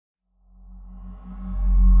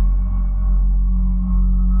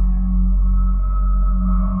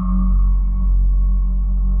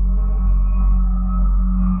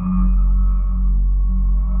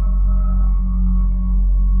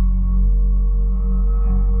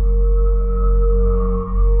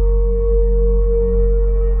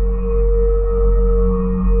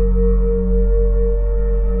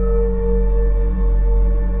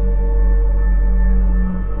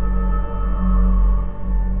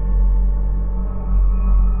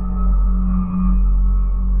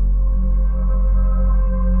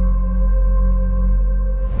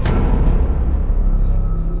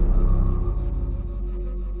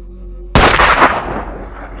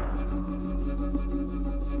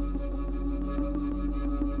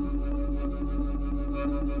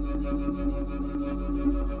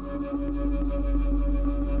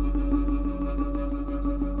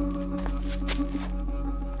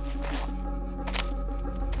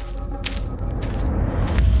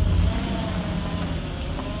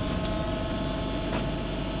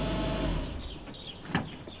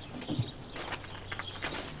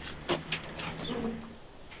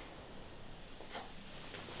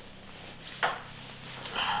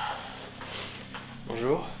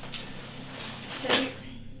Bonjour. Salut.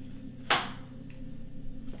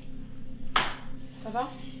 Ça va?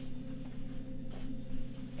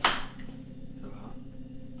 Ça va?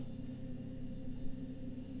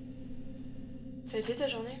 Ça a été ta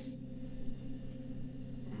journée?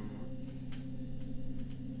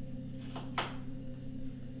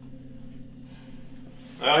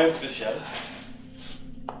 Rien de spécial.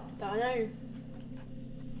 T'as rien eu?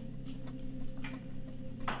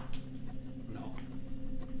 Non.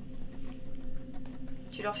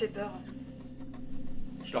 Tu leur fais peur.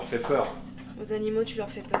 Je leur fais peur. Aux animaux, tu leur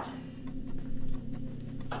fais peur.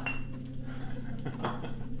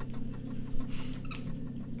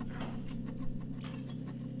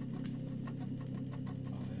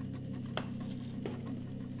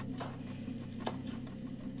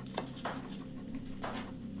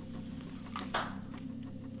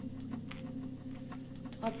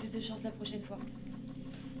 T'auras plus de chance la prochaine fois.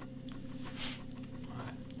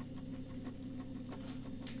 Ouais.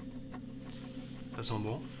 Ça sent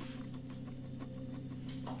bon?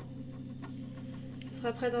 Ce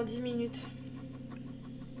sera prêt dans 10 minutes.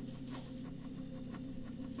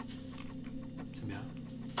 C'est bien.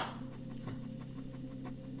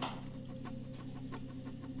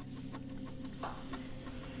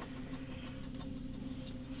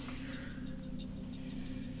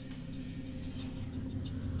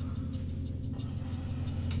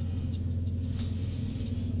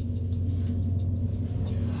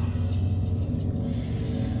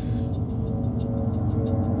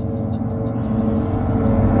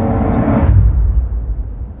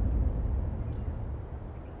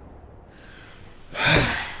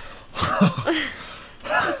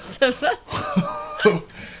 Ça va?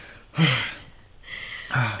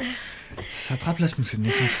 Ça attrape la smoussée de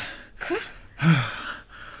naissance. Quoi?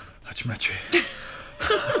 Ah, tu m'as tué.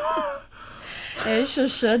 Elle est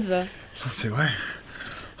chauchotte, va. C'est vrai.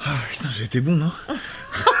 Ah putain, j'ai été bon, non?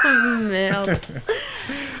 Oh merde.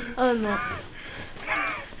 Oh non.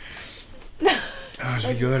 Ah, je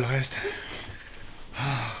rigole, reste.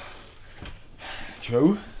 Ah. Tu vas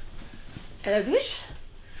où? À la douche?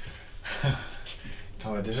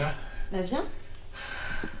 T'en vas déjà? Bah viens.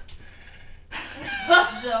 Oh,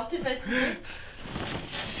 genre, t'es fatiguée?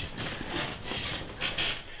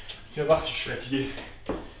 Tu vas voir si je suis fatigué.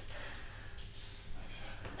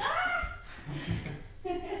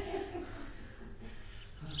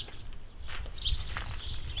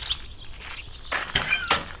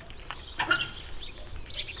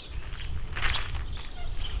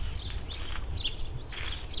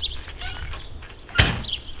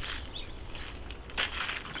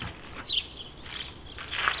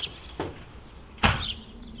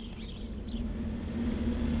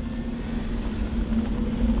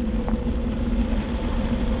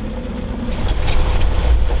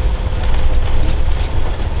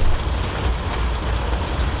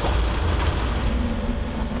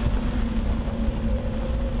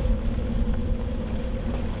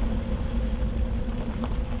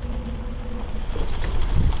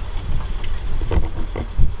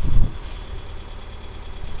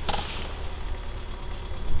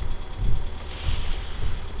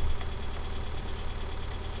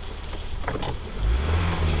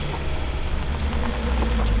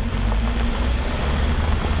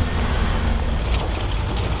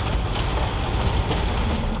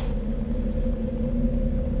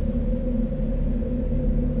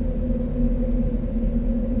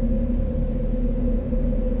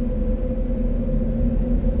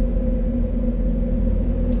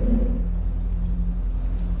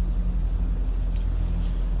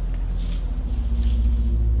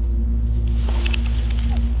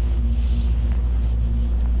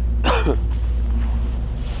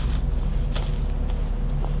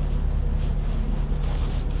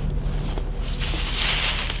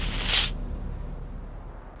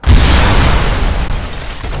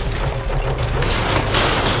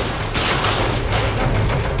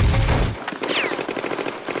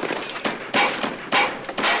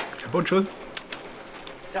 Pas autre chose?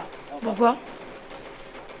 Pourquoi?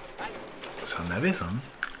 C'est un navet, ça. Hein.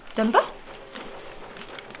 T'aimes pas?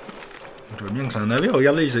 Je vois bien que c'est un navet.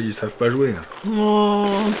 Regardez, ils savent pas jouer, là. Oh,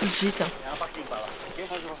 tout de suite.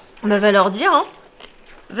 Bah va leur dire, hein.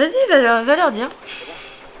 Vas-y, va leur dire.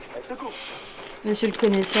 Monsieur le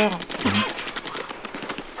connaisseur.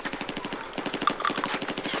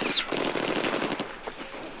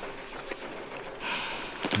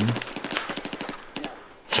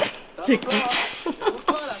 C'est con.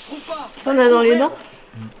 T'en as dans les dents?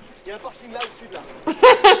 Il y a un parking là au sud là.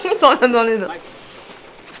 T'en as dans les dents.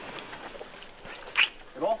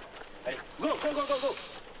 C'est bon? Allez, go, go, go, go, go.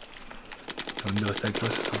 J'ai envie de rester avec toi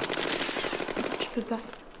ce soir. Tu peux pas.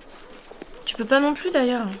 Tu peux pas non plus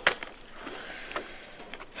d'ailleurs.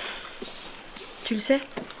 Tu le sais?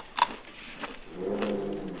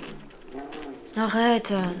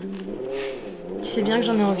 Arrête. Tu sais bien que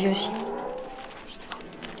j'en ai envie aussi.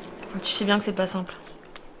 Tu sais bien que c'est pas simple.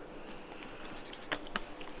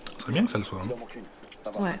 Ce serait bien que ça le soit. Hein. Il en manque une.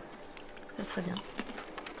 Ça va. Ouais, ça serait bien.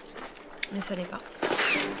 Mais ça l'est pas.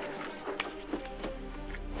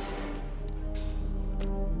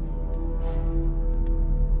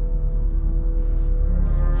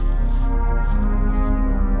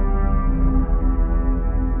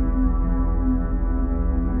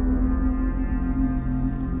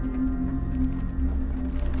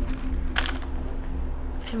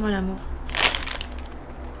 Fais-moi l'amour.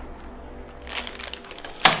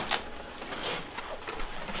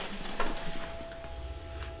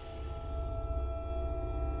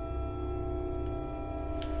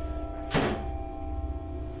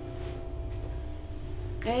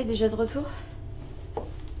 Hey, déjà de retour?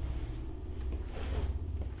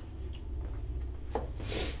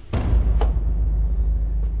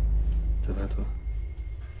 Ça va toi?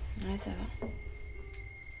 Ouais, ça va.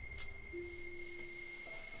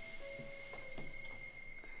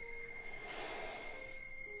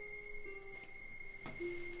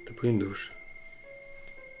 T'as pris une douche?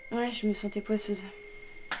 Ouais, je me sentais poisseuse.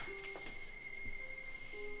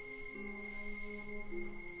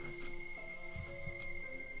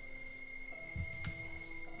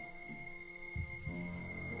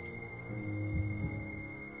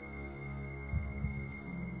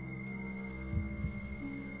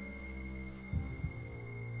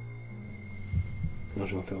 Non,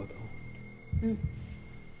 je vais en faire autant.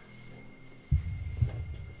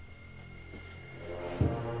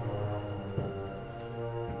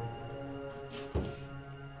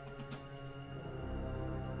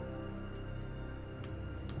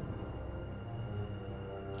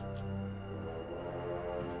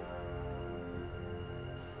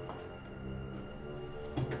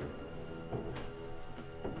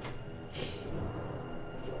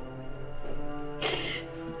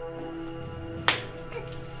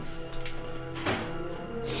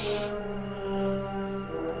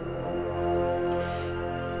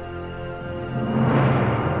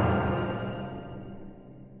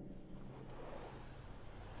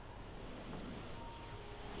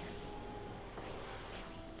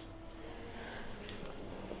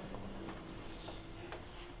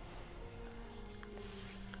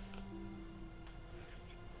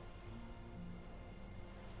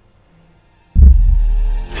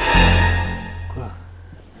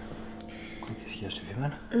 Je te fais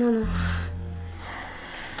mal? Non, non.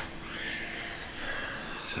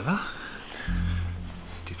 Ça va?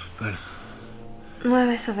 T'es toute pâle.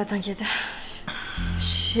 Ouais, ça va, t'inquiète.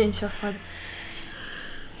 J'ai une sueur froide.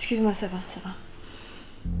 Excuse-moi, ça va, ça va.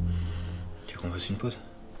 Tu veux qu'on fasse une pause?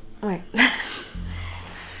 Ouais. Je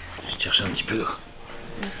vais te chercher un petit peu d'eau.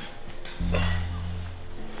 Merci.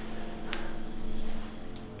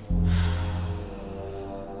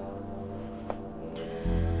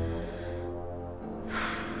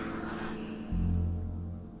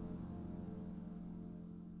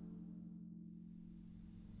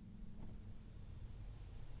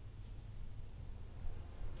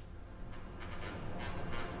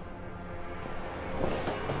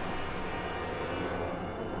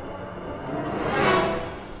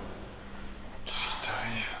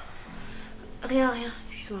 Rien, rien,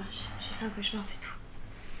 excuse-moi, j'ai fait un cauchemar, c'est tout.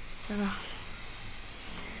 Ça va.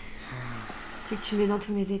 C'est que tu me mets dans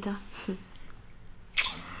tous mes états. Je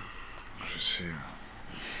sais.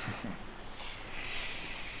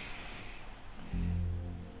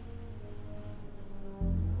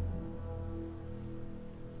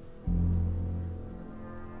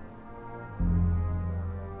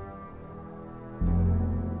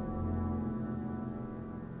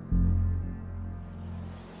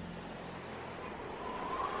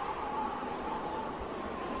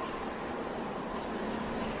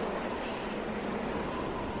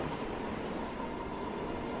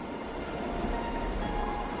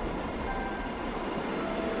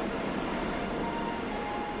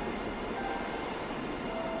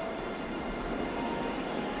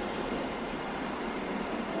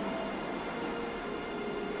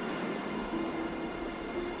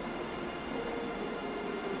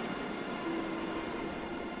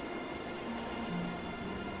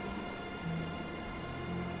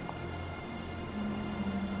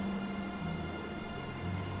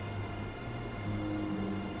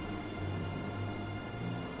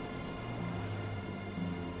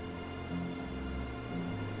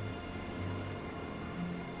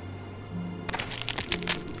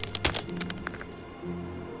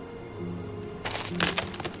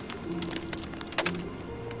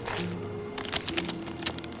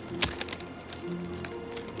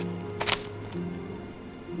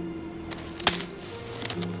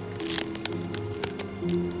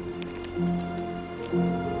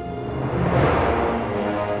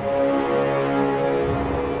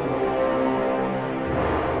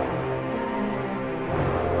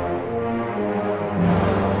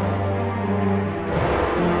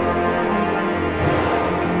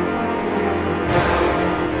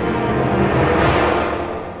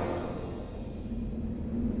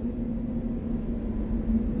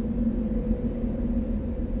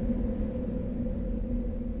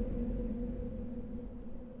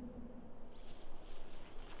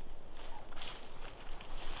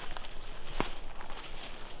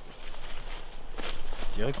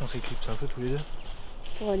 dirait qu'on s'éclipse un peu tous les deux.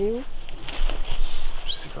 Pour aller où?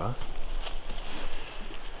 Je sais pas.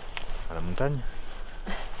 À la montagne.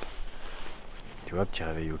 Tu vois, petit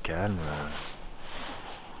réveil au calme.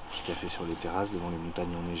 Petit café sur les terrasses devant les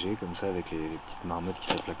montagnes enneigées, comme ça, avec les petites marmottes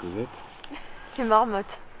qui tapent la causette. Les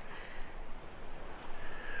marmottes.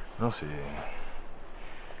 Non, c'est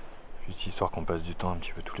juste histoire qu'on passe du temps un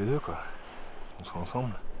petit peu tous les deux, quoi. On soit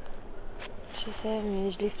ensemble. Je sais,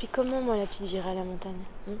 mais je l'explique comment, moi, la petite virée à la montagne.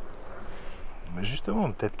 Mais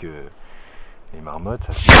justement, peut-être que les marmottes,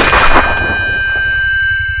 ça...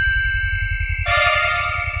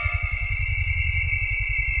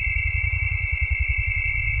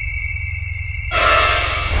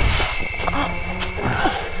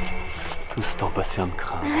 Tout ce temps passé à me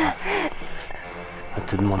craindre, à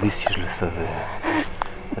te demander si je le savais,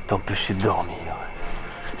 à t'empêcher de dormir.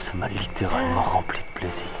 Ça m'a littéralement rempli de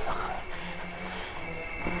plaisir.